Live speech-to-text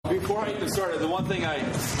before I even started, the one thing I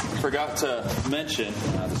forgot to mention,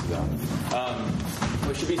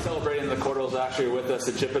 we should be celebrating the Cordals actually with us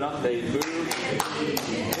at Chippenham. They moved.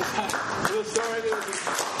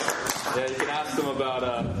 Yeah, you can ask them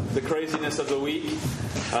about the craziness of the week.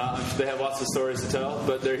 They have lots of stories to tell,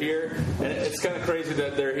 but they're here, and it's kind of crazy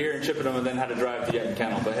that they're here in Chippenham and then had to drive to Yetton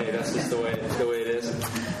Kennel. But hey, that's just the way it is.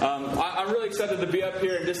 I'm really excited to be up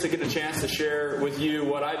here and just to get a chance to share with you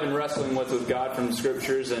what I've been wrestling with God from the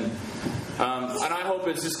Scriptures, and I hope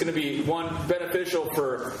it's just going to be beneficial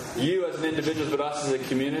for you as an individual, but us as a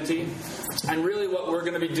community. And really, what we're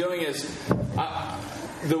going to be doing is.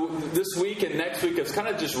 This week and next week is kind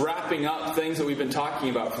of just wrapping up things that we've been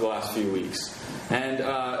talking about for the last few weeks. And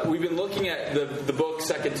we've been looking at the book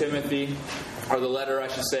 2 Timothy, or the letter, I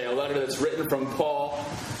should say, a letter that's written from Paul,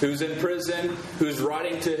 who's in prison, who's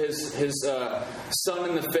writing to his son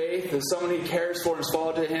in the faith, someone he cares for and is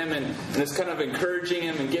followed to him, and is kind of encouraging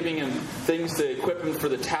him and giving him things to equip him for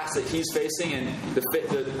the task that he's facing. And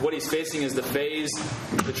what he's facing is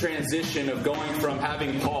the transition of going from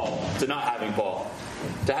having Paul to not having Paul,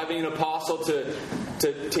 to having an apostle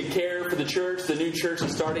to care for the church. The new church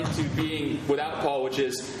is starting to being without Paul, which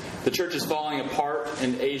is the church is falling apart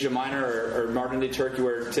in Asia Minor or modern-day Turkey,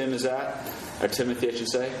 where Tim is at, or Timothy, I should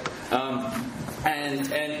say.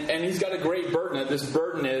 And he's got a great burden. This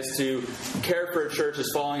burden is to care for a church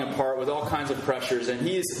that's falling apart with all kinds of pressures, and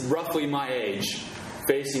he's roughly my age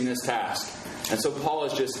facing this task. And so Paul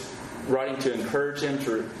is just writing to encourage him,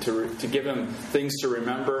 to give him things to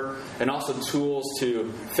remember, and also tools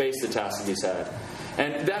to face the task that he's had.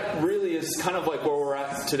 And that really is kind of like where we're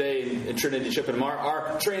at today in Trinity Chippenham.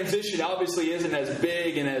 Our transition obviously isn't as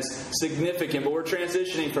big and as significant, but we're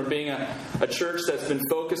transitioning from being a church that's been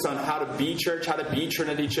focused on how to be church, how to be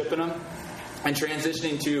Trinity Chippenham, and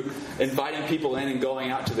transitioning to inviting people in and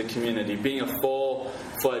going out to the community, being a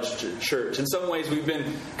full-fledged church. In some ways, we've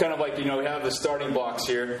been kind of like, we have the starting blocks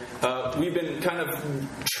here. We've been kind of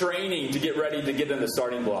training to get ready to get in the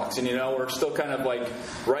starting blocks. And, we're still kind of like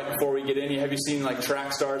right before we get in. Have you seen like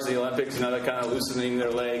track stars in the Olympics? They're kind of loosening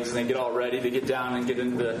their legs and they get all ready to get down and get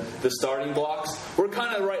into the starting blocks. We're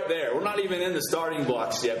kind of right there. We're not even in the starting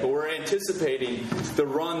blocks yet, but we're anticipating the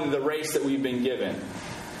race that we've been given.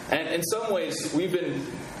 And in some ways, we've been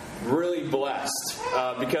really blessed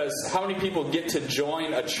because how many people get to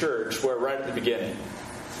join a church where right at the beginning?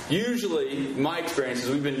 Usually, my experience is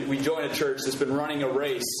we join a church that's been running a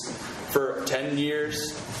race for 10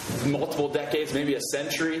 years, multiple decades, maybe a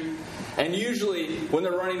century. And usually, when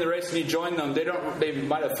they're running the race and you join them, they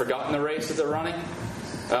might have forgotten the race that they're running.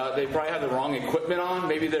 They probably have the wrong equipment on.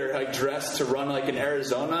 Maybe they're dressed to run in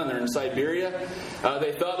Arizona and they're in Siberia.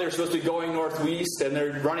 They thought they were supposed to be going northeast and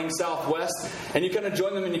they're running southwest. And you kind of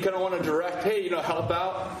join them and you kind of want to direct, hey, help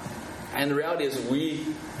out. And the reality is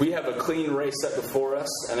we have a clean race set before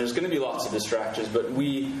us, and there's going to be lots of distractions, but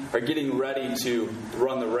we are getting ready to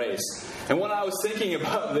run the race. And when I was thinking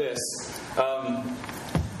about this,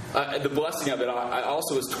 the blessing of it, I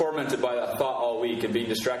also was tormented by that thought all week and being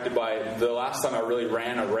distracted by the last time I really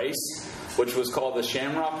ran a race, which was called the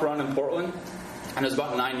Shamrock Run in Portland. And it was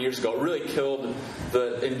about 9 years ago. It really killed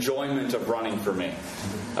the enjoyment of running for me.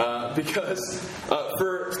 Because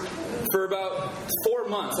for about 4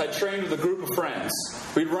 months, I trained with a group of friends.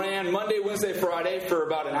 We ran Monday, Wednesday, Friday for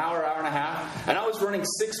about an hour, hour and a half. And I was running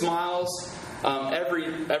 6 miles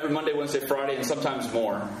every Monday, Wednesday, Friday, and sometimes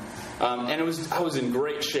more. And I was in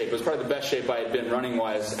great shape. It was probably the best shape I had been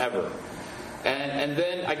running-wise ever. And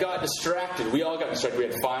then I got distracted. We all got distracted. We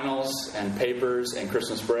had finals and papers and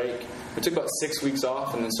Christmas break. We took about 6 weeks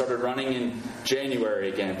off and then started running in January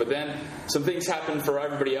again. But then some things happened for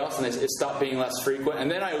everybody else, and it stopped being less frequent.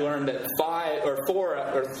 And then I learned that 5 out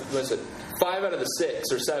of the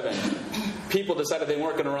 6 or 7 people decided they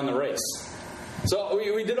weren't going to run the race. So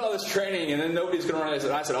we did all this training, and then nobody's going to run this.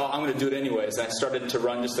 And I said, I'm going to do it anyways. And I started to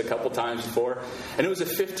run just a couple times before. And it was a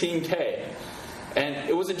 15K. And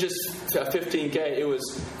it wasn't just a 15K. It was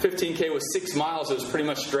 15K with 6 miles. It was pretty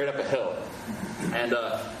much straight up a hill. And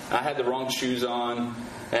I had the wrong shoes on,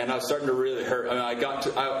 and I was starting to really hurt. I mean, I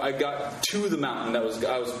got to the mountain that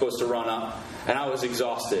I was supposed to run up, and I was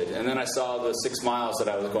exhausted. And then I saw the 6 miles that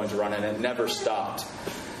I was going to run, and it never stopped.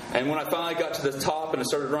 And when I finally got to the top and I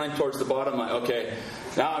started running towards the bottom, I'm like, okay,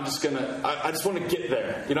 now I just want to get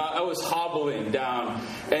there. I was hobbling down,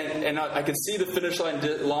 and I could see the finish line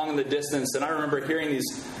long in the distance, and I remember hearing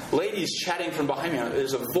these ladies chatting from behind me.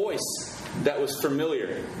 There's a voice that was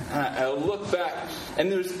familiar. And I looked back,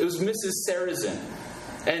 and it was Mrs. Sarrazin.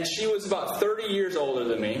 And she was about 30 years older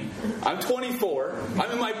than me. I'm 24.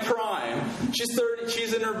 I'm in my prime. She's 30.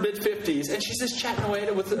 She's in her mid-50s. And she's just chatting away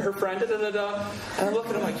with her friend. Da-da-da-da. And I'm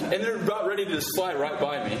looking at them like, and they're about ready to just fly right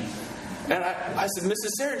by me. And I said,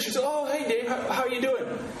 Mrs. Sarah. And she said, oh, hey, Dave. How are you doing?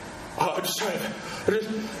 Oh, I'm just trying to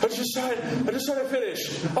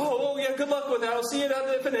finish. Oh, yeah, good luck with that. I'll see you down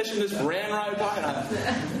the finish. And just ran right by.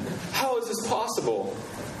 How is this possible?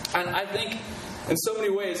 And I think in so many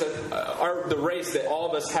ways, the race that all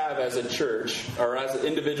of us have as a church, or as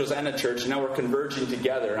individuals and a church, now we're converging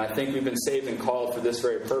together. And I think we've been saved and called for this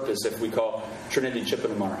very purpose if we call Trinity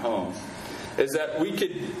Chippenham our home. Is that we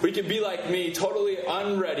could be like me, totally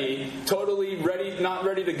unready, totally ready, not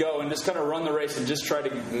ready to go, and just kind of run the race and just try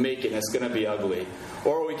to make it, and it's going to be ugly.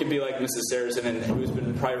 Or we could be like Mrs. Saracen, who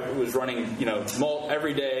was running,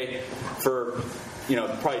 every day for,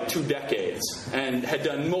 probably 2 decades, and had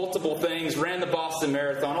done multiple things, ran the Boston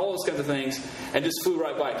Marathon, all those kinds of things, and just flew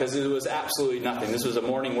right by because it was absolutely nothing. This was a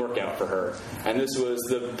morning workout for her, and this was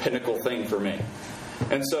the pinnacle thing for me.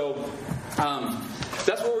 And so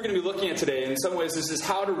that's what we're going to be looking at today. In some ways, this is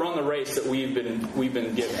how to run the race that we've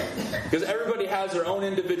been given. Because everybody has their own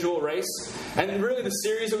individual race. And really the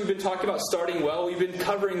series that we've been talking about starting well, we've been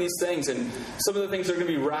covering these things. And some of the things that are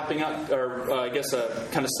going to be wrapping up, or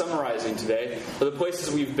kind of summarizing today, are the places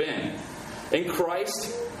we've been. In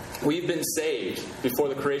Christ, we've been saved before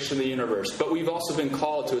the creation of the universe. But we've also been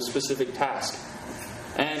called to a specific task.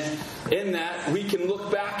 And in that, we can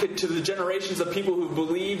look back to the generations of people who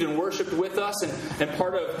believed and worshipped with us. And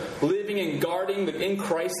part of living and guarding the in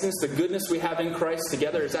Christness, the goodness we have in Christ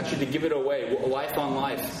together, is actually to give it away, life on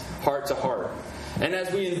life, heart to heart. And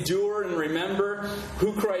as we endure and remember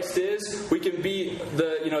who Christ is, we can be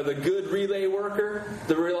the good relay worker,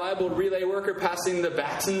 the reliable relay worker, passing the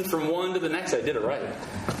baton from one to the next. I did it right.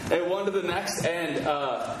 And one to the next.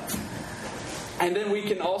 And then we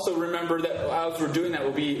can also remember that as we're doing that,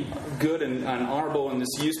 we'll be good and honorable in this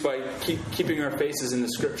use by keeping our faces in the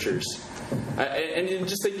Scriptures. And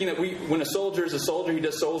just thinking that when a soldier is a soldier, he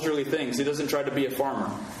does soldierly things. He doesn't try to be a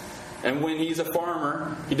farmer. And when he's a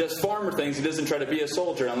farmer, he does farmer things. He doesn't try to be a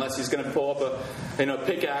soldier unless he's going to pull up a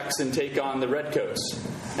pickaxe and take on the redcoats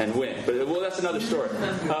and win. But that's another story.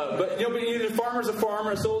 But either a farmer's a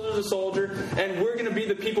farmer, a soldier's a soldier, and we're going to be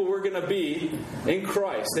the people we're going to be in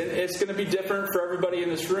Christ. And it's going to be different for everybody in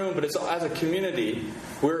this room, but it's as a community,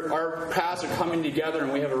 our paths are coming together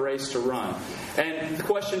and we have a race to run. And the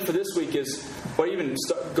question for this week is,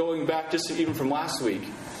 going back just even from last week,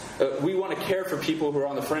 we want to care for people who are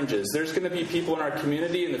on the fringes. There's going to be people in our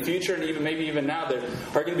community in the future, and maybe even now, that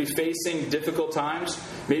are going to be facing difficult times.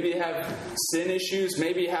 Maybe they have sin issues.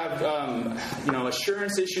 Maybe have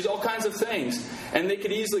assurance issues. All kinds of things, and they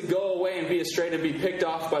could easily go away and be astray and be picked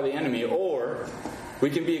off by the enemy. Or we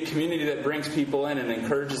can be a community that brings people in and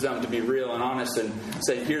encourages them to be real and honest and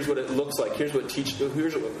say, here's what it looks like, here's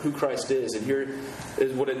who Christ is, and here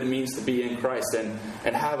is what it means to be in Christ, and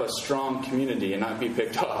have a strong community and not be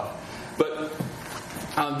picked off. But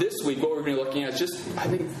this week, what we're going to be looking at is just, I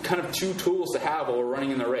think, kind of 2 tools to have while we're running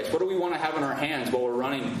in the race. What do we want to have in our hands while we're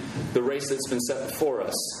running the race that's been set before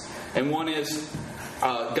us? And one is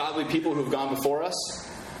godly people who've gone before us.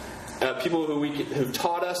 People who've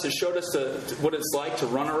taught us and showed us what it's like to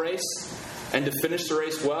run a race and to finish the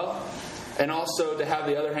race well. And also to have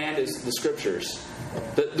the other hand is the Scriptures.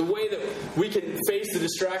 The way that we can face the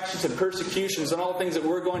distractions and persecutions and all the things that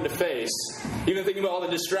we're going to face, even thinking about all the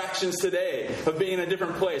distractions today of being in a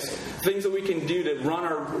different place, things that we can do to run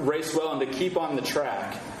our race well and to keep on the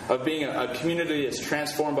track of being a community that's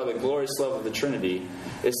transformed by the glorious love of the Trinity,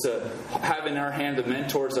 is to have in our hand the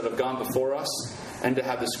mentors that have gone before us, and to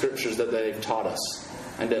have the Scriptures that they've taught us,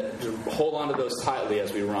 and to hold on to those tightly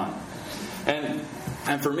as we run.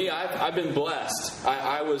 And for me, I've been blessed.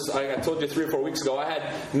 I told you 3 or 4 weeks ago, I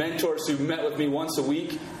had mentors who met with me once a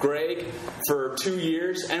week, Greg, for 2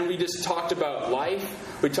 years, and we just talked about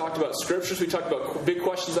life. We talked about Scriptures. We talked about big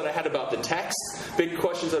questions that I had about the text, big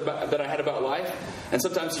questions that I had about life. And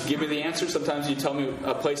sometimes you give me the answers. Sometimes you tell me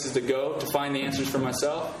places to go to find the answers for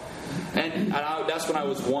myself. And that's when I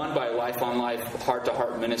was won by Life on Life,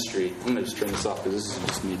 heart-to-heart ministry. I'm going to just turn this off because this is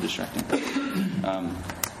just me distracting.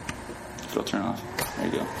 It'll turn off. There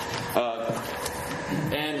you go.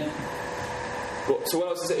 So what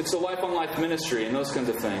else is it? It's a Life on Life ministry and those kinds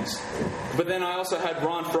of things. But then I also had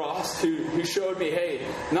Ron Frost who showed me, hey,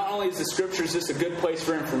 not only is the Scriptures just a good place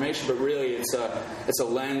for information, but really it's a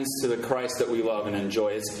lens to the Christ that we love and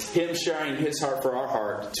enjoy. It's Him sharing His heart for our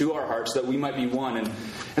heart, to our hearts, that we might be one. And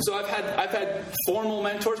so I've had formal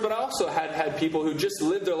mentors, but I also had people who just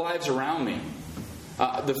lived their lives around me.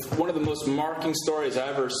 One of the most marking stories I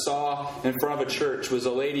ever saw in front of a church was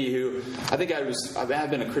a lady who, I had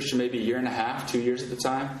been a Christian maybe a year and a half, 2 years at the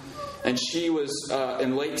time. And she was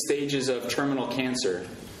in late stages of terminal cancer.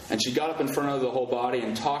 And she got up in front of the whole body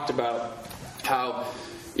and talked about how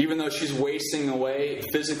even though she's wasting away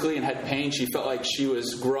physically and had pain, she felt like she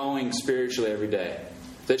was growing spiritually every day.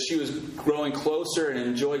 That she was growing closer and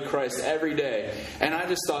enjoyed Christ every day. And I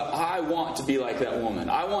just thought, I want to be like that woman.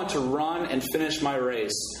 I want to run and finish my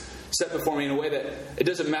race set before me in a way that it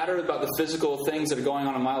doesn't matter about the physical things that are going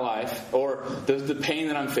on in my life or the pain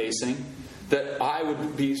that I'm facing, that I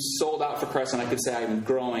would be sold out for Christ and I could say I'm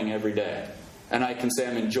growing every day. And I can say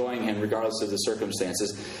I'm enjoying Him regardless of the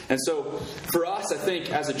circumstances. And so for us, I think,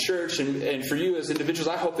 as a church and for you as individuals,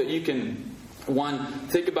 I hope that you can, one,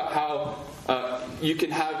 think about how you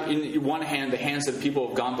can have in one hand the hands of people who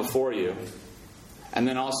have gone before you. And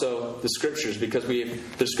then also the Scriptures, because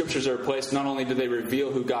the Scriptures are a place, not only do they reveal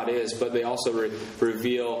who God is, but they also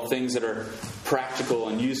reveal things that are practical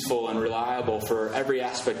and useful and reliable for every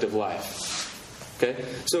aspect of life. Okay,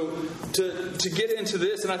 so to get into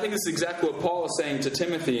this, and I think this is exactly what Paul is saying to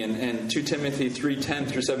Timothy in 2 Timothy 3:10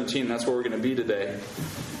 through 17. That's where we're going to be today.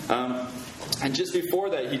 And just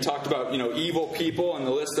before that, he talked about evil people and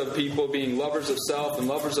the list of people being lovers of self and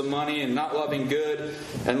lovers of money and not loving good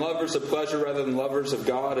and lovers of pleasure rather than lovers of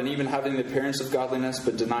God and even having the appearance of godliness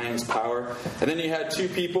but denying its power. And then you had two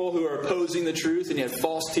people who are opposing the truth, and you had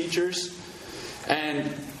false teachers.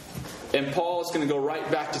 And Paul is going to go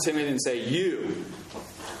right back to Timothy and say, you,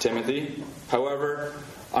 Timothy, however,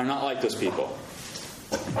 are not like those people.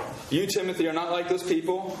 You, Timothy, are not like those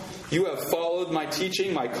people. You have followed my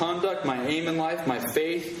teaching, my conduct, my aim in life, my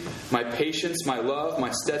faith, my patience, my love,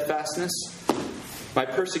 my steadfastness, my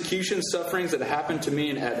persecution, sufferings that happened to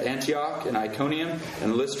me at Antioch and Iconium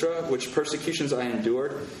and Lystra, which persecutions I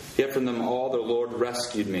endured, yet from them all the Lord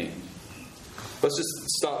rescued me. Let's just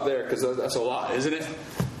stop there, because that's a lot, isn't it?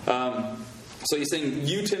 So he's saying,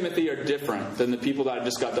 you, Timothy, are different than the people that I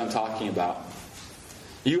just got done talking about.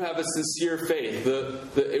 You have a sincere faith.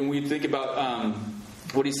 And we think about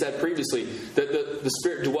what he said previously, that the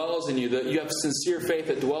Spirit dwells in you, that you have sincere faith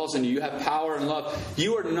that dwells in you. You have power and love.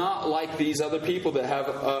 You are not like these other people that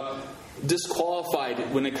have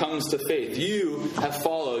disqualified when it comes to faith. You have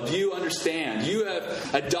followed. You understand. You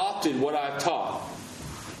have adopted what I've taught.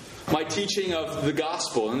 My teaching of the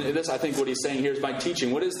gospel, and this, I think what he's saying here is my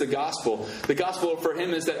teaching. What is the gospel? The gospel for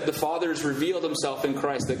him is that the Father has revealed Himself in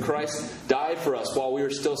Christ, that Christ died for us while we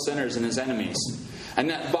were still sinners and His enemies. And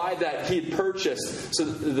that by that He had purchased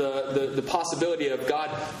the possibility of God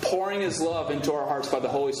pouring His love into our hearts by the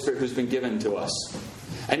Holy Spirit who's been given to us.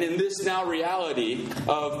 And in this now reality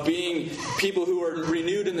of being people who are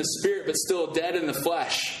renewed in the Spirit but still dead in the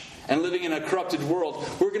flesh, and living in a corrupted world,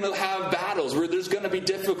 we're going to have battles where there's going to be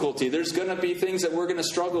difficulty. There's going to be things that we're going to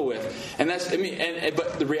struggle with. And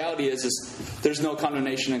but the reality is there's no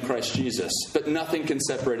condemnation in Christ Jesus. But nothing can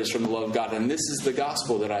separate us from the love of God. And this is the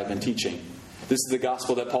gospel that I've been teaching. This is the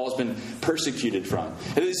gospel that Paul's been persecuted from.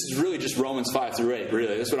 And this is really just Romans 5 through 8,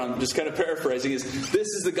 really. That's what I'm just kind of paraphrasing. This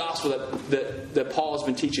is the gospel that Paul has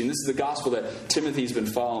been teaching. This is the gospel that Timothy's been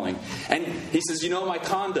following. And he says, you know my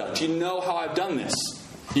conduct. You know how I've done this.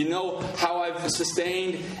 You know how I've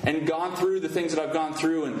sustained and gone through the things that I've gone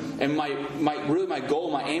through, and my goal,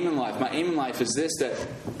 my aim in life. My aim in life is this: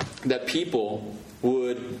 that people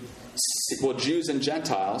Jews and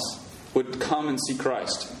Gentiles would come and see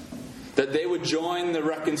Christ, that they would join the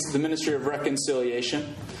ministry of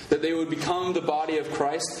reconciliation, that they would become the body of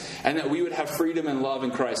Christ, and that we would have freedom and love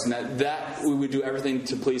in Christ, and that we would do everything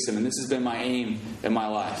to please Him. And this has been my aim in my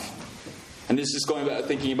life. And this is going back,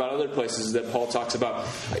 thinking about other places that Paul talks about.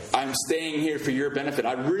 I'm staying here for your benefit.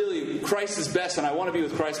 Christ is best, and I want to be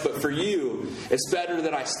with Christ, but for you, it's better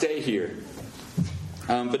that I stay here.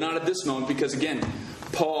 But not at this moment, because again,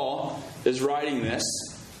 Paul is writing this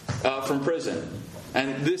from prison.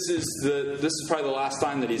 And this is probably the last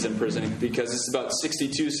time that he's in prison, because it's about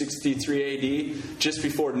 62, 63 AD, just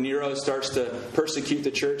before Nero starts to persecute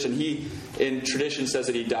the church, and he, in tradition, says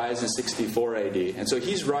that he dies in 64 AD. And so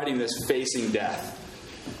he's writing this facing death.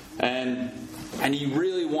 And he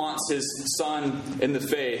really wants his son in the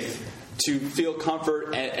faith to feel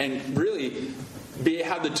comfort and really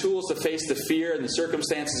have the tools to face the fear and the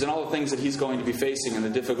circumstances and all the things that he's going to be facing, and the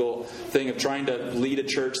difficult thing of trying to lead a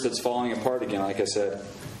church that's falling apart again, like I said.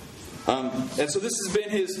 And so this has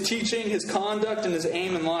been his teaching, his conduct, and his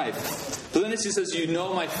aim in life. But then he says, you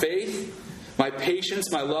know my faith, my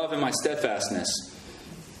patience, my love, and my steadfastness.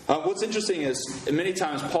 What's interesting is many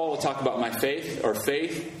times Paul will talk about my faith, or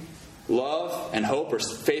faith, love, and hope, or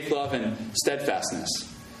faith, love, and steadfastness.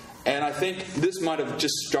 And I think this might have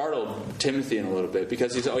just startled Timothy in a little bit,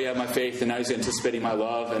 because he's, oh yeah, my faith, and now he's anticipating my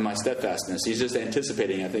love and my steadfastness. He's just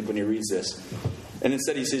anticipating, I think, when he reads this. And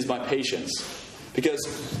instead he sees my patience. Because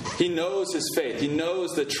he knows his faith. He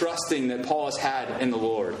knows the trusting that Paul has had in the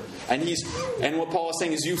Lord. And what Paul is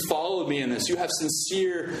saying is, you followed me in this. You have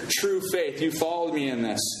sincere, true faith. You followed me in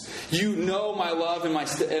this. You know my love and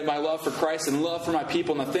my love for Christ and love for my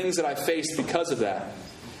people and the things that I've faced because of that.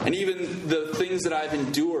 And even the things that I've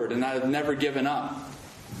endured and I've never given up.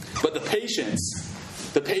 But the patience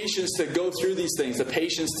to go through these things, the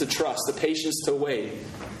patience to trust, the patience to wait,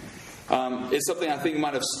 is something I think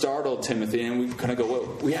might have startled Timothy. And we kind of go,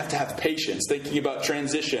 well, we have to have patience, thinking about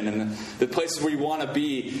transition and the places where you want to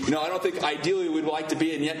be. I don't think ideally we'd like to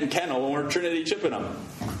be in Yetton Kennel when we're Trinity Chippenham.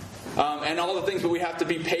 And all the things, but we have to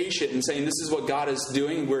be patient in saying this is what God is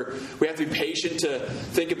doing. We have to be patient to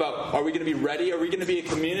think about, are we going to be ready? Are we going to be a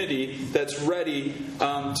community that's ready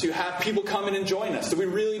to have people come in and join us? Do we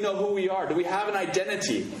really know who we are? Do we have an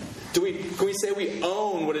identity? Can we say we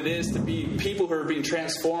own what it is to be people who are being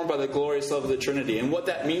transformed by the glorious love of the Trinity and what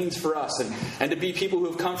that means for us, and to be people who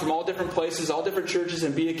have come from all different places, all different churches,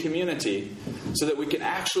 and be a community so that we can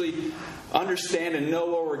actually understand and know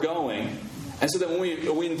where we're going. And so that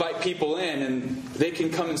when we invite people in, and they can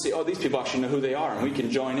come and say, oh, these people actually know who they are, and we can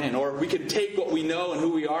join in. Or we can take what we know and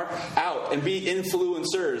who we are out and be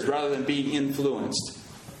influencers rather than being influenced.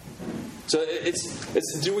 So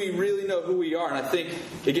it's do we really know who we are? And I think,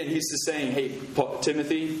 again, he's just saying, hey,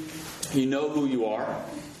 Timothy, you know who you are,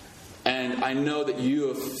 and I know that you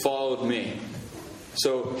have followed me.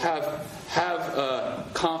 So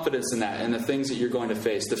have confidence in that and the things that you're going to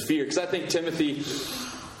face, the fear. Because I think Timothy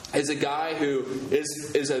is a guy who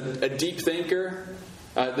is a deep thinker.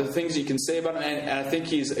 The things you can say about him, and I think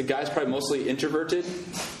he's a guy who's probably mostly introverted.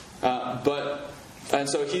 And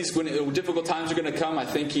so when difficult times are going to come, I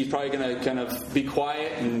think he's probably going to kind of be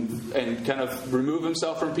quiet and kind of remove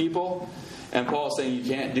himself from people. And Paul is saying you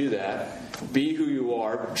can't do that. Be who you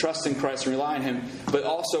are. Trust in Christ and rely on Him. But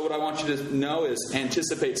also what I want you to know is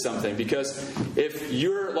anticipate something. Because if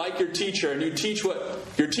you're like your teacher and you teach what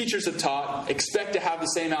your teachers have taught, expect to have the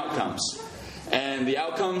same outcomes. And the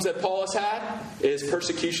outcomes that Paul has had is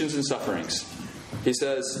persecutions and sufferings. He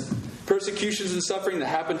says, persecutions and suffering that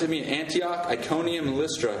happened to me in Antioch, Iconium, and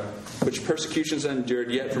Lystra, which persecutions I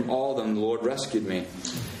endured, yet from all of them the Lord rescued me.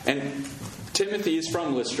 And Timothy is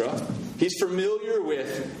from Lystra. He's familiar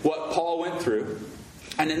with what Paul went through.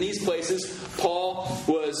 And in these places, Paul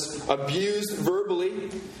was abused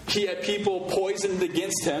verbally. He had people poisoned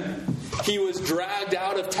against him. He was dragged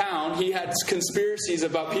out of town. He had conspiracies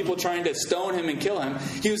about people trying to stone him and kill him.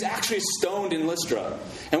 He was actually stoned in Lystra.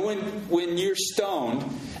 And when you're stoned,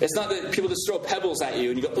 it's not that people just throw pebbles at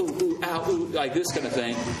you and you go, ooh, ooh, ow, ooh, like this kind of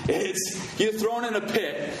thing. It's you're thrown in a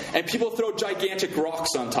pit and people throw gigantic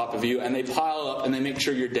rocks on top of you and they pile up and they make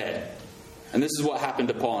sure you're dead. And this is what happened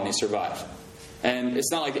to Paul, and he survived. And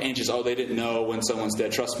it's not like the ancients, they didn't know when someone's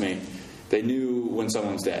dead. Trust me, they knew when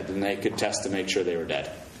someone's dead, and they could test to make sure they were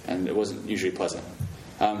dead. And it wasn't usually pleasant.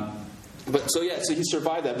 So he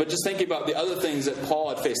survived that. But just thinking about the other things that Paul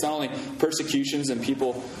had faced, not only persecutions and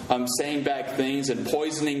people saying bad things and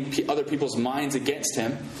poisoning other people's minds against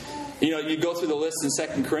him. You go through the list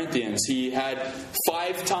in 2 Corinthians. He had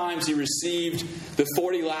 5 times he received the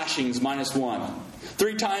 40 lashings minus 1.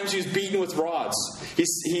 3 times he was beaten with rods.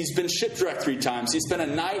 He's been shipwrecked 3 times. He spent a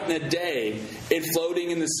night and a day floating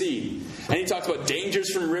in the sea. And he talks about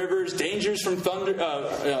dangers from rivers, dangers from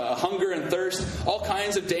hunger and thirst, all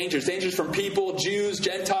kinds of dangers. Dangers from people, Jews,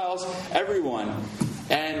 Gentiles, everyone.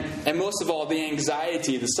 And most of all, the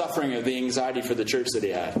anxiety, the suffering of the anxiety for the church that he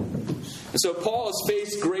had. And so Paul has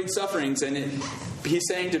faced great sufferings, and he's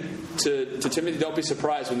saying to Timothy, don't be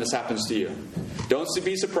surprised when this happens to you. Don't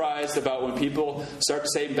be surprised about when people start to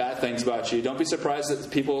say bad things about you. Don't be surprised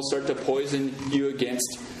that people start to poison you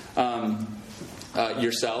against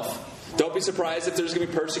yourself. Don't be surprised if there's going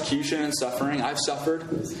to be persecution and suffering. I've suffered.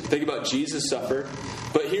 Think about Jesus suffered.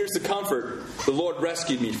 But here's the comfort. The Lord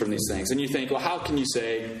rescued me from these things. And you think, well, how can you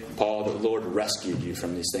say, Paul, that the Lord rescued you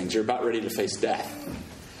from these things? You're about ready to face death.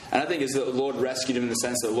 And I think it's that the Lord rescued him in the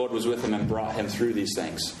sense that the Lord was with him and brought him through these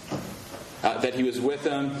things. That he was with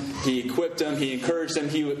him, he equipped him, he encouraged him,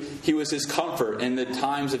 he was his comfort in the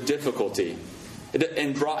times of difficulty.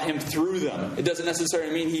 And brought him through them. It doesn't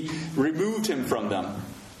necessarily mean he removed him from them.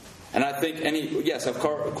 And I think,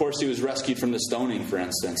 of course he was rescued from the stoning, for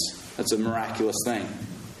instance. That's a miraculous thing.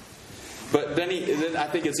 But then I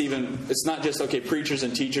think it's not just, preachers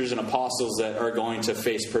and teachers and apostles that are going to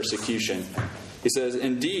face persecution. He says,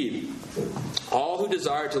 indeed, all who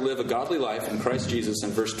desire to live a godly life in Christ Jesus, in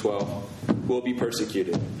verse 12, will be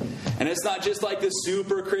persecuted. And it's not just like the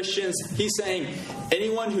super Christians. He's saying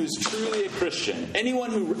anyone who's truly a Christian, anyone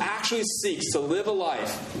who actually seeks to live a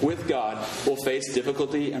life with God will face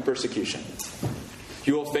difficulty and persecution.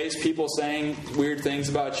 You will face people saying weird things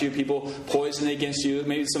about you, people poisoning against you,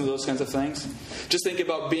 maybe some of those kinds of things. Just think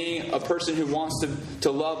about being a person who wants to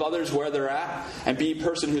love others where they're at, and be a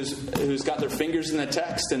person who's got their fingers in the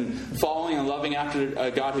text and following and loving after a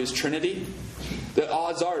God who's Trinity. The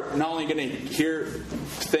odds are not only going to hear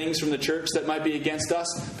things from the church that might be against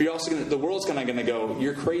us, but you're also the world's going to go,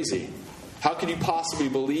 you're crazy. How could you possibly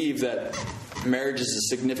believe that marriage is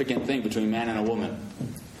a significant thing between a man and a woman?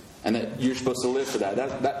 And that you're supposed to live for that.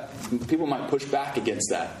 That people might push back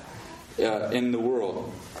against that in the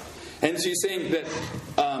world. And so he's saying that,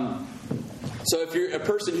 so if you're a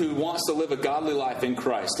person who wants to live a godly life in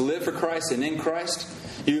Christ, live for Christ and in Christ,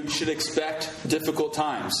 you should expect difficult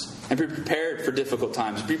times and be prepared for difficult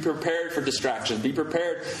times. Be prepared for distractions. Be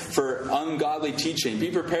prepared for ungodly teaching.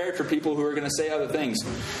 Be prepared for people who are going to say other things.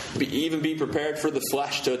 Even be prepared for the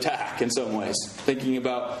flesh to attack in some ways. Thinking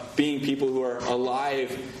about being people who are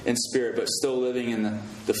alive in spirit but still living in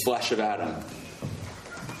the flesh of Adam.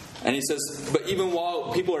 And he says, but even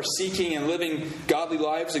while people are seeking and living godly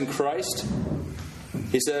lives in Christ,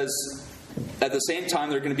 he says, at the same time,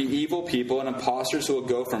 there are going to be evil people and imposters who will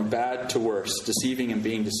go from bad to worse, deceiving and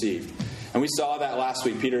being deceived. And we saw that last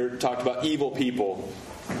week. Peter talked about evil people.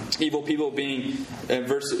 Evil people being in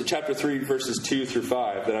chapter 3, verses 2 through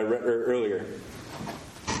 5 that I read earlier.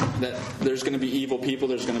 That there's going to be evil people.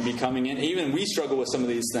 There's going to be coming in. Even we struggle with some of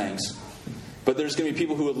these things. But there's going to be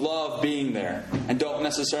people who would love being there and don't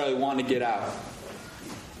necessarily want to get out.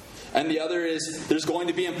 And the other is there's going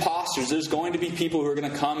to be imposters. There's going to be people who are going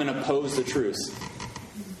to come and oppose the truth.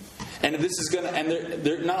 And this is going to, and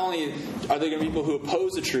they're not only are there going to be people who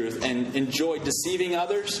oppose the truth and enjoy deceiving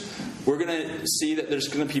others, we're going to see that there's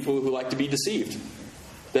going to be people who like to be deceived.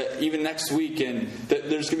 That even next week, and that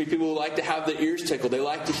there's going to be people who like to have their ears tickled. They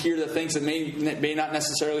like to hear the things that may not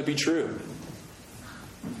necessarily be true.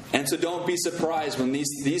 And so don't be surprised when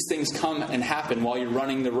these things come and happen while you're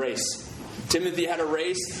running the race. Timothy had a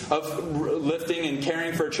race of lifting and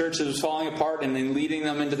caring for a church that was falling apart and then leading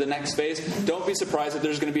them into the next phase. Don't be surprised that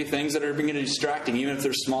there's going to be things that are being distracting, even if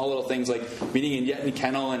they're small little things like meeting in Yetney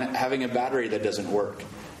Kennel and having a battery that doesn't work.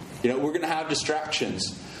 We're going to have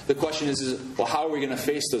distractions. The question is, well, how are we going to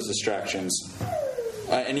face those distractions?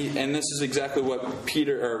 And this is exactly what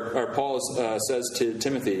Peter or Paul says to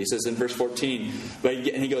Timothy. He says in verse 14,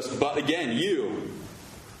 and he goes, but again, you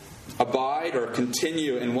abide or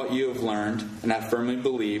continue in what you have learned and have firmly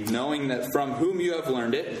believed, knowing that from whom you have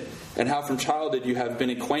learned it, and how from childhood you have been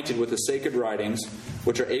acquainted with the sacred writings,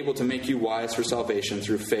 which are able to make you wise for salvation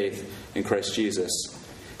through faith in Christ Jesus.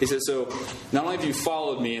 He says, so not only have you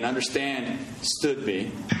followed me and stood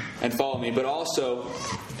me and followed me, but also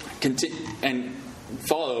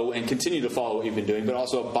follow and continue to follow what you've been doing, but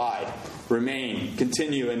also abide, remain,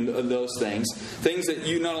 continue in those things. Things that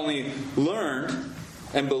you not only learned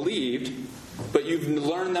and believed, but you've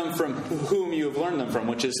learned them from whom you have learned them from,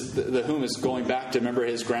 which is the whom is going back to, remember,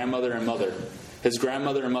 his grandmother and mother. His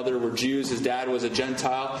grandmother and mother were Jews. His dad was a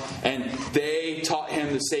Gentile. And they taught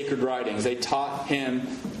him the sacred writings. They taught him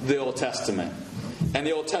the Old Testament. And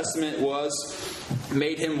the Old Testament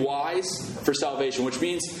made him wise for salvation, which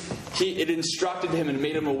means it instructed him and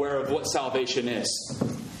made him aware of what salvation is.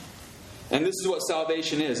 And this is what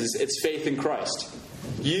salvation is it's faith in Christ.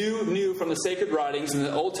 You knew from the sacred writings, and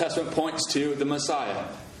the Old Testament points to the Messiah.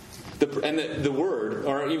 The word,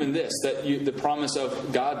 or even this, the promise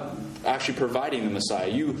of God actually providing the Messiah.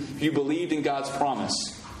 You believed in God's promise.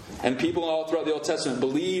 And people all throughout the Old Testament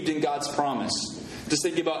believed in God's promise. Just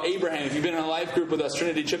think about Abraham. If you've been in a life group with us,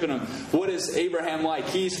 Trinity Chippenham, what is Abraham like?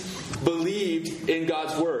 He's believed in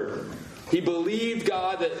God's word. He believed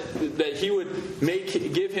God that he would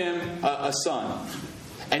give him a son.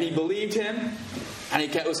 And he believed him, and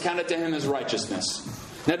it was counted to him as righteousness.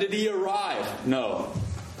 Now, did he arrive? No.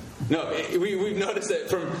 We've noticed that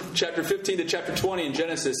from chapter 15 to chapter 20 in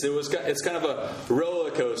Genesis, it's kind of a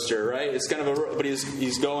roller coaster, right? It's kind of but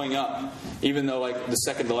he's going up, even though like the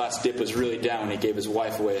second to last dip was really down when he gave his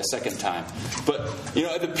wife away a second time. But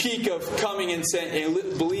at the peak of coming and saying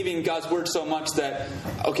and believing God's word so much that,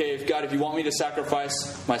 okay, if you want me to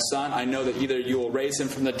sacrifice my son, I know that either you will raise him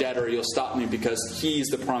from the dead or you'll stop me because he's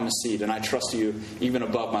the promised seed, and I trust you even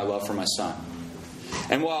above my love for my son.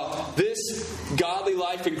 And while this godly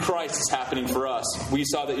life in Christ is happening for us, we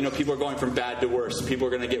saw that, people are going from bad to worse. People are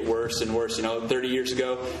going to get worse and worse. 30 years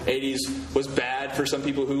ago, 80s was bad for some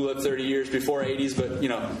people who lived 30 years before 80s, but,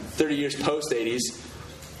 30 years post 80s,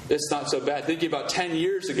 it's not so bad. Thinking about 10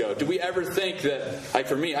 years ago, do we ever think that, like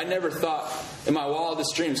for me, I never thought in my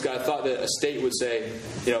wildest dreams, God, I thought that a state would say,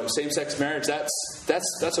 same-sex marriage,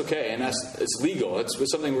 that's okay, and it's legal. It's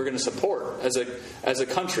something we're going to support as a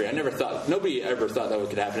country. Nobody ever thought that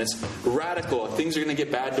could happen. It's radical. Things are going to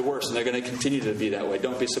get bad to worse, and they're going to continue to be that way.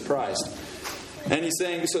 Don't be surprised. And he's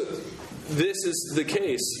saying, so this is the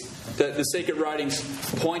case, that the sacred writings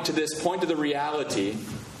point to the reality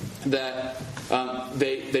that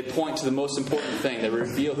they point to the most important thing. They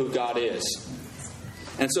reveal who God is.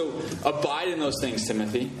 And so abide in those things,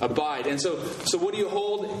 Timothy. Abide. And so what do you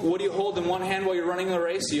hold? What do you hold in one hand while you're running the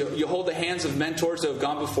race? You hold the hands of mentors that have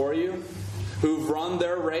gone before you, who've run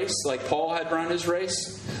their race, like Paul had run his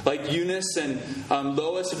race, like Eunice and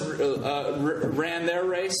Lois ran their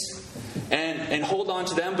race. And hold on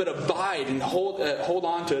to them, but abide and hold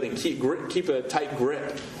on to it and keep a tight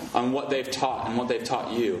grip on what they've taught and what they've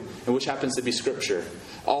taught you, and which happens to be Scripture.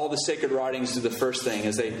 All the sacred writings do the first thing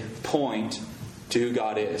is they point to who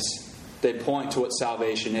God is. They point to what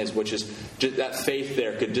salvation is, which is just, that faith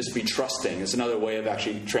there could just be trusting. It's another way of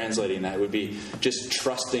actually translating that. It would be just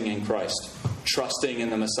trusting in Christ, trusting in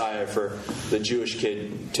the Messiah for the Jewish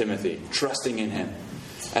kid Timothy, trusting in him.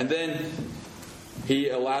 And then he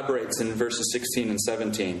elaborates in verses 16 and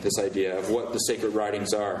 17 this idea of what the sacred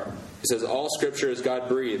writings are. He says, all Scripture is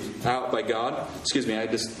God-breathed out by God. Excuse me, I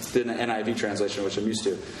just did an NIV translation, which I'm used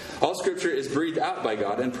to. All Scripture is breathed out by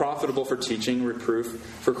God and profitable for teaching, reproof,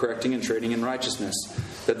 for correcting and training in righteousness,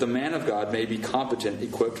 that the man of God may be competent,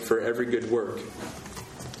 equipped for every good work.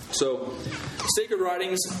 So, sacred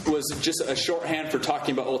writings was just a shorthand for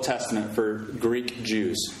talking about Old Testament for Greek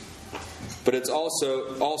Jews. But it's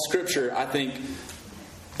also, all Scripture, I think,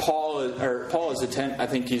 I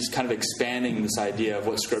think he's kind of expanding this idea of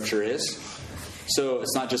what Scripture is. So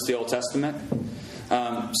it's not just the Old Testament.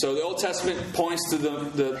 So the Old Testament points to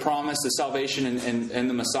the promise, the salvation and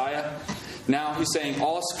the Messiah. Now he's saying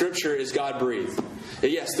all Scripture is God-breathed.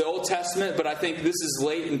 Yes, the Old Testament, but I think this is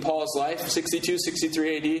late in Paul's life, 62,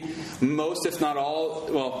 63 AD. Most, if not all,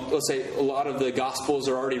 well, let's say a lot of the Gospels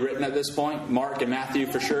are already written at this point. Mark and Matthew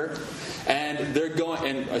for sure. And they're going,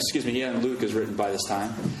 and Luke is written by this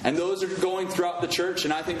time. And those are going throughout the church,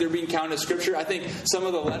 and I think they're being counted as Scripture. I think some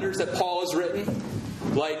of the letters that Paul has written,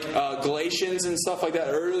 like Galatians and stuff like that,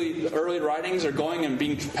 early writings are going and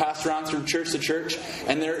being passed around from church to church,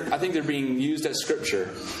 and I think they're being used as Scripture.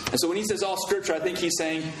 And so when he says all Scripture, I think he's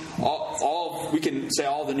saying all. We can say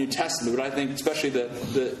all the New Testament, but I think especially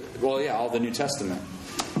all the New Testament.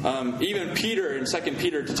 Even Peter in 2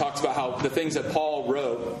 Peter talks about how the things that Paul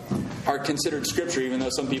wrote are considered Scripture, even though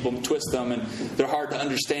some people twist them and they're hard to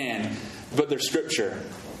understand, but they're Scripture.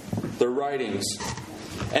 They're writings.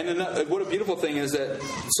 And then what a beautiful thing is that,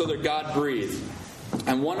 so they're God-breathed.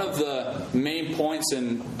 And one of the main points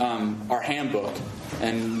in our handbook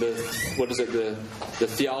and the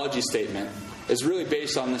theology statement is really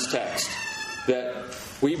based on this text, that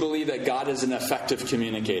we believe that God is an effective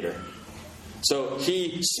communicator. So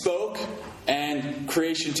he spoke and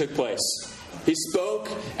creation took place. He spoke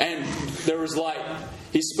and there was light.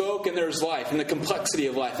 He spoke and there was life and the complexity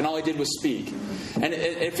of life, and all he did was speak. And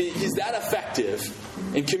if he's that effective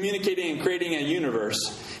in communicating and creating a universe,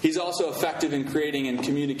 he's also effective in creating and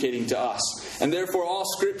communicating to us. And therefore all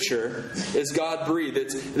Scripture is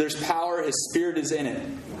God-breathed. There's power, His Spirit is in it.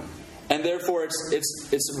 And therefore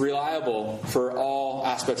it's reliable for all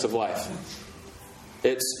aspects of life.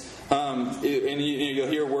 And you'll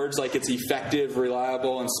hear words like it's effective,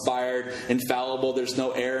 reliable, inspired, infallible. There's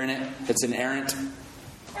no error in it. It's inerrant.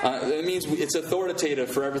 It means it's authoritative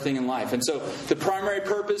for everything in life. And so the primary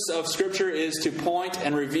purpose of Scripture is to point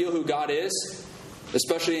and reveal who God is,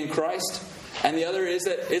 especially in Christ. And the other is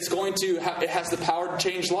that it has the power to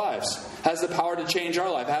change lives, has the power to change our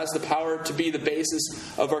life, has the power to be the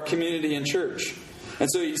basis of our community and church. And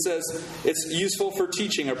so he says it's useful for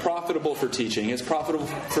teaching or profitable for teaching. It's profitable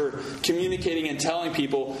for communicating and telling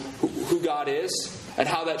people who God is and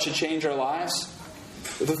how that should change our lives.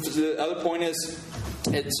 The other point is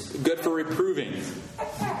it's good for reproving.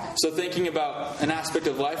 So thinking about an aspect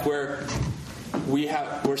of life where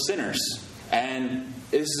we're sinners, and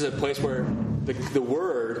this is a place where the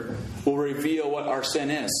Word will reveal what our sin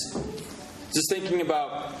is. Just thinking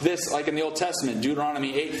about this, like in the Old Testament,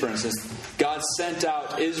 Deuteronomy 8, for instance, God sent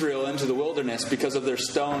out Israel into the wilderness because of their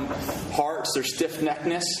stone hearts, their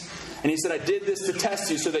stiff-neckedness. And He said, I did this to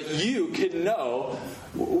test you so that you can know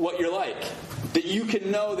what you're like. That you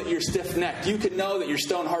can know that you're stiff-necked. You can know that you're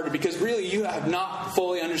stone-hearted, because really you have not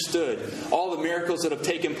fully understood all the miracles that have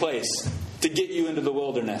taken place to get you into the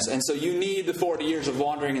wilderness. And so you need the 40 years of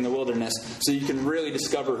wandering in the wilderness so you can really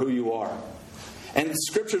discover who you are. And the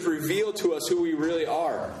Scriptures reveal to us who we really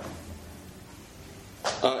are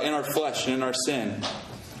in our flesh and in our sin.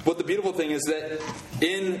 But the beautiful thing is that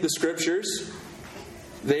in the Scriptures,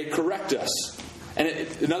 they correct us. And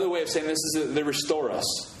another way of saying this is that they restore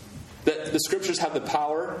us. That the Scriptures have the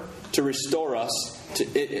power to restore us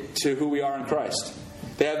to who we are in Christ.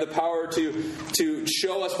 They have the power to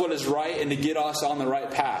show us what is right and to get us on the right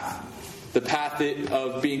path. The path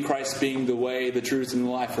of being Christ being the way, the truth, and the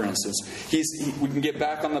life, for instance. We can get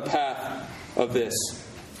back on the path of this.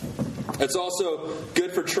 It's also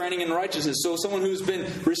good for training in righteousness. So someone who's been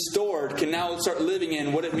restored can now start living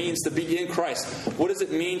in what it means to be in Christ. What does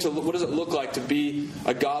it look like to be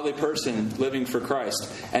a godly person living for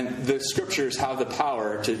Christ? And the Scriptures have the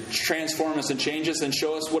power to transform us and change us and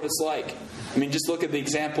show us what it's like. I mean, just look at the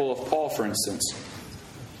example of Paul, for instance.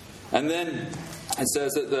 And then it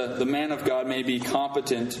says that the man of God may be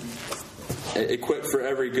competent, equipped for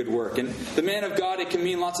every good work. And the man of God, it can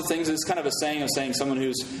mean lots of things. It's kind of a saying of saying someone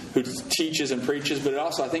who teaches and preaches, but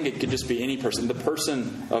I think it could just be any person, the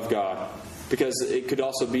person of God, because it could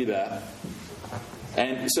also be that.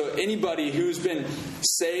 And so anybody who's been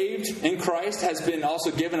saved in Christ has been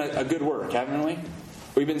also given a good work, haven't we?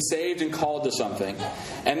 We've been saved and called to something.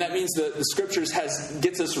 And that means that the Scriptures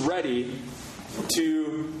gets us ready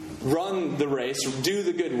to run the race, do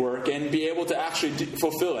the good work, and be able to actually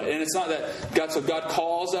fulfill it. And it's not that God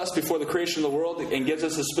calls us before the creation of the world and gives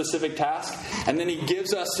us a specific task, and then He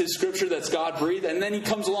gives us His Scripture that's God-breathed, and then He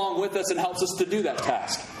comes along with us and helps us to do that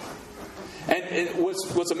task. And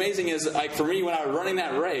what's amazing is, like, for me, when I was running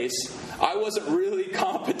that race, I wasn't really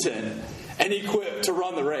competent and equipped to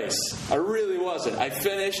run the race. I really wasn't. I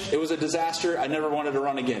finished. It was a disaster. I never wanted to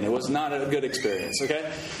run again. It was not a good experience,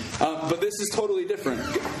 okay? But this is totally different.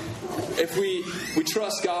 If we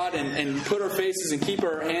trust God and put our faces and keep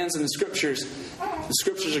our hands in the Scriptures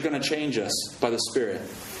are going to change us by the Spirit.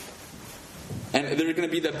 And they're going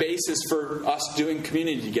to be the basis for us doing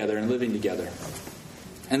community together and living together.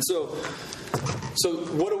 And so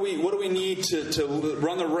what do we need to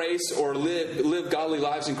run the race or live godly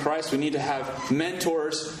lives in Christ? We need to have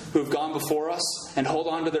mentors who have gone before us and hold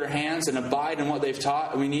on to their hands and abide in what they've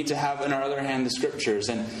taught. And we need to have, in our other hand, the Scriptures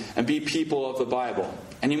and be people of the Bible.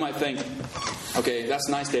 And you might think, okay, that's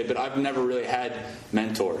nice, Dave, but I've never really had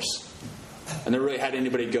mentors. I've never really had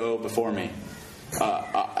anybody go before me.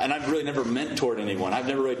 And I've really never mentored anyone. I've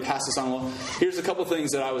never really passed this on. Well, here's a couple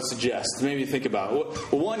things that I would suggest. Maybe think about. Well,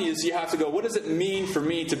 one is you have to go, what does it mean for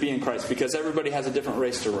me to be in Christ? Because everybody has a different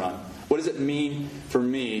race to run. What does it mean for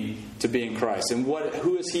me to be in Christ? And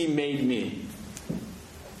who has He made me?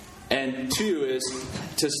 And two is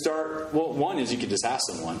to start, well, one is you could just ask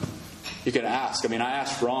someone. You can ask. I mean, I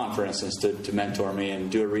asked Ron, for instance, to mentor me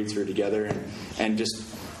and do a read-through together and just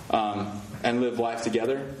and live life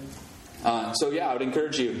together. So yeah, I would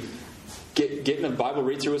encourage you, get in a Bible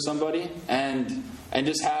read through with somebody and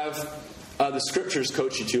just have the Scriptures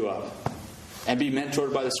coach you two up and be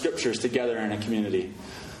mentored by the Scriptures together in a community.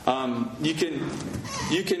 You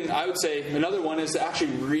can. I would say another one is to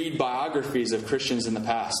actually read biographies of Christians in the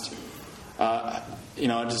past.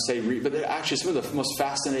 Just say read, but they're actually some of the most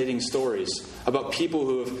fascinating stories about people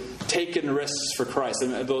who have taken risks for Christ.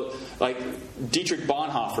 Like Dietrich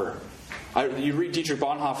Bonhoeffer. You read Dietrich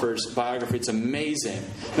Bonhoeffer's biography, it's amazing.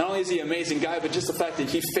 Not only is he an amazing guy, but just the fact that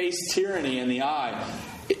he faced tyranny in the eye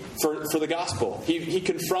for the gospel. He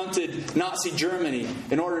confronted Nazi Germany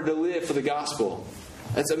in order to live for the gospel.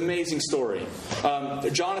 That's an amazing story.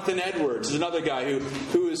 Jonathan Edwards is another guy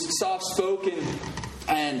who is soft-spoken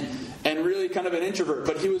and really kind of an introvert,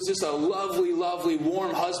 but he was just a lovely, lovely,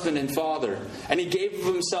 warm husband and father. And he gave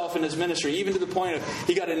of himself in his ministry, even to the point of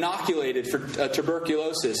he got inoculated for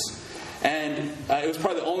tuberculosis. And it was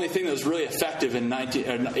probably the only thing that was really effective in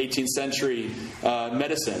 18th century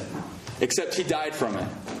medicine, except he died from it.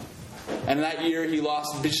 And that year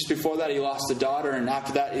just before that, he lost a daughter, and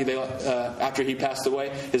after that, after he passed away,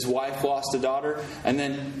 his wife lost a daughter, and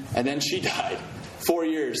then she died. 4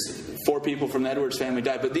 years, 4 people from the Edwards family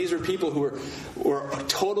died. But these were people who were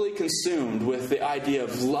totally consumed with the idea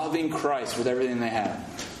of loving Christ with everything they had.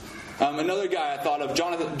 Another guy I thought of,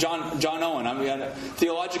 John Owen.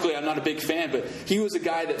 Theologically, I'm not a big fan, but he was a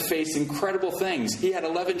guy that faced incredible things. He had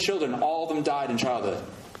 11 children. All of them died in childhood.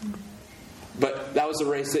 But that was the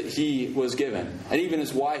race that he was given. And even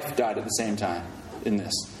his wife died at the same time in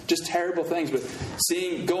this. Just terrible things. But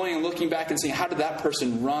going and looking back and seeing how did that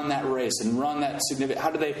person run that race and run that significant, how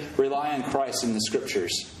do they rely on Christ in the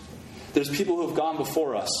Scriptures? there's people who have gone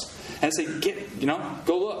before us. And say,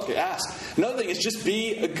 go look, ask. Another thing is just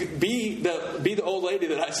be the old lady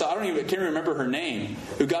that I saw. I can't remember her name,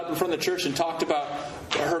 who got in front of the church and talked about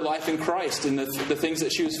her life in Christ and the things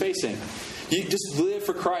that she was facing. You just live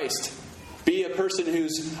for Christ. Be a person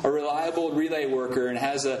who's a reliable relay worker and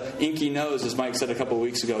has a inky nose, as Mike said a couple of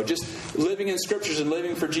weeks ago. Just living in Scriptures and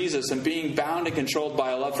living for Jesus and being bound and controlled by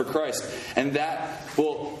a love for Christ. And that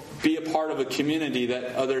will be a part of a community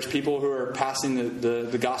that there's people who are passing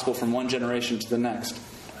the gospel from one generation to the next.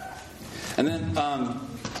 And then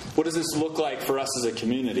what does this look like for us as a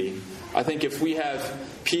community? I think if we have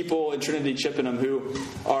people in Trinity Chippenham who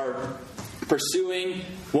are pursuing,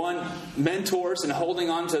 mentors and holding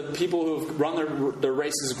on to people who have run their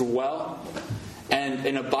races well,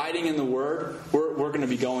 and abiding in the Word, we're going to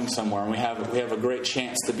be going somewhere, and we have a great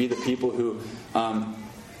chance to be the people who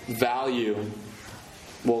value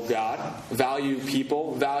God, value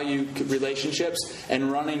people, value relationships,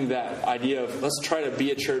 and running that idea of let's try to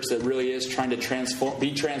be a church that really is trying to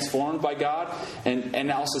be transformed by God,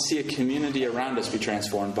 and also see a community around us be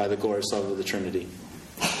transformed by the glorious love of the Trinity.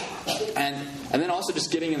 And then also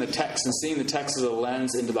just getting in the text and seeing the text as a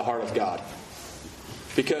lens into the heart of God.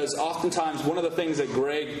 Because oftentimes, one of the things that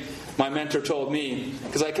Greg, my mentor, told me,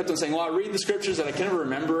 because I kept on saying, well, I read the Scriptures and I can never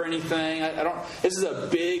remember anything. This is a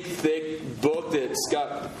big, thick book that's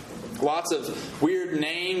got lots of weird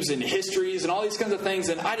names and histories and all these kinds of things,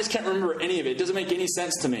 and I just can't remember any of it. It doesn't make any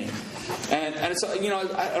sense to me. And it's,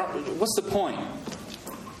 what's the point?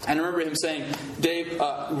 And I remember him saying, Dave,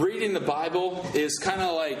 reading the Bible is kind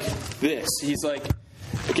of like this. He's like,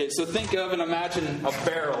 okay, so think of and imagine a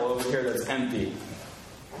barrel over here that's empty.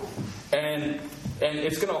 And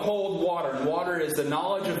it's going to hold water. And water is the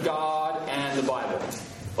knowledge of God and the Bible.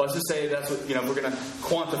 Let's just say that's what, we're going to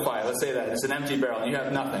quantify it. Let's say that. It's an empty barrel and you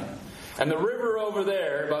have nothing. And the river over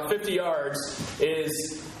there, about 50 yards,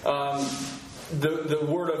 is the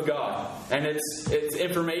Word of God. And it's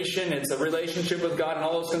information, it's a relationship with God and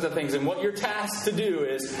all those kinds of things. And what you're tasked to do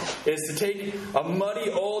is to take a muddy,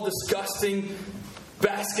 old, disgusting,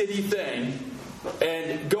 baskety thing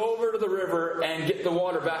and go over to the river and get the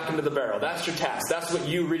water back into the barrel. That's your task. That's what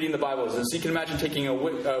you reading the Bible is. And so you can imagine taking a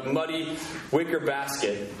muddy wicker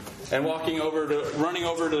basket and running over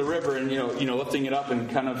to the river and lifting it up and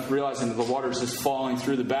kind of realizing that the water is just falling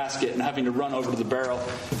through the basket and having to run over to the barrel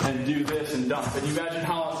and do this and dump. And you imagine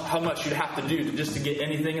how much you'd have to do just to get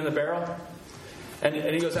anything in the barrel? And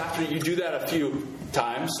he goes, after you do that a few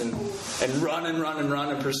times and run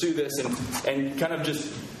and pursue this and kind of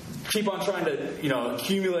just keep on trying to,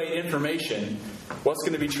 accumulate information, what's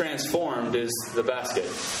going to be transformed is the basket.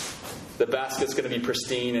 The basket's going to be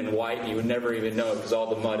pristine and white, and you would never even know it because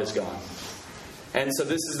all the mud is gone. And so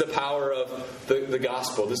this is the power of the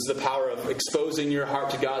gospel. This is the power of exposing your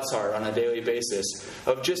heart to God's heart on a daily basis,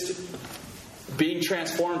 of just being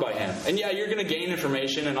transformed by Him. And yeah, you're going to gain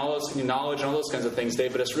information and all those knowledge and all those kinds of things,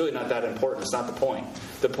 Dave, but it's really not that important. It's not the point.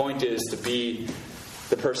 The point is to be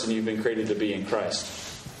the person you've been created to be in Christ.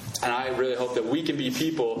 And I really hope that we can be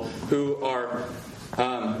people who are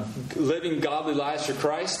living godly lives for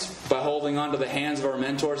Christ by holding on to the hands of our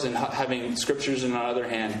mentors and having Scriptures in our other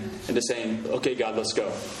hand and just saying, okay, God, let's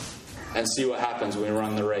go. And see what happens when we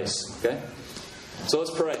run the race. Okay? So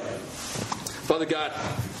let's pray. Father God,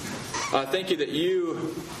 thank you that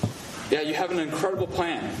you have an incredible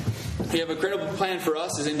plan. You have an incredible plan for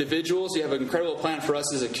us as individuals. You have an incredible plan for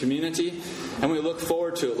us as a community. And we look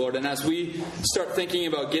forward to it, Lord. And as we start thinking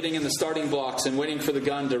about getting in the starting blocks and waiting for the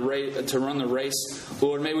gun to run the race,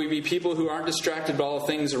 Lord, may we be people who aren't distracted by all the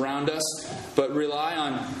things around us, but rely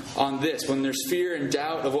on this. When there's fear and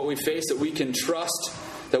doubt of what we face, that we can trust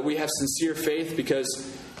that we have sincere faith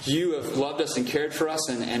because you have loved us and cared for us.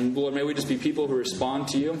 And Lord, may we just be people who respond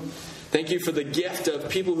to you. Thank you for the gift of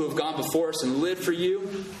people who have gone before us and lived for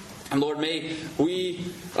you. And Lord, may we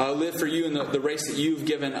live for you in the race that you've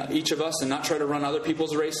given each of us and not try to run other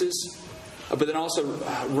people's races, but then also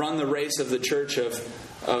run the race of the church of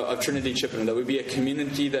Trinity Chippenham, that we be a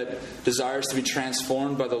community that desires to be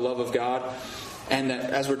transformed by the love of God. And that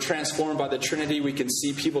as we're transformed by the Trinity, we can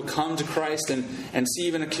see people come to Christ and see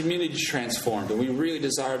even a community transformed. And we really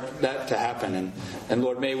desire that to happen. And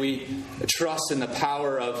Lord, may we trust in the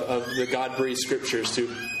power of the God-breathed Scriptures to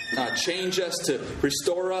change us, to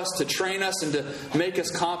restore us, to train us, and to make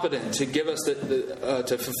us competent, to give us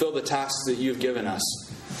to fulfill the tasks that you've given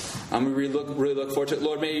us. We really look forward to it.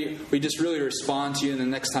 Lord, may we just really respond to you in the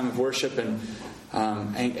next time of worship and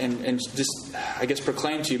just, I guess,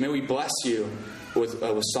 proclaim to you. May we bless you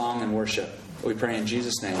with song and worship. We pray in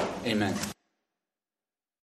Jesus' name. Amen.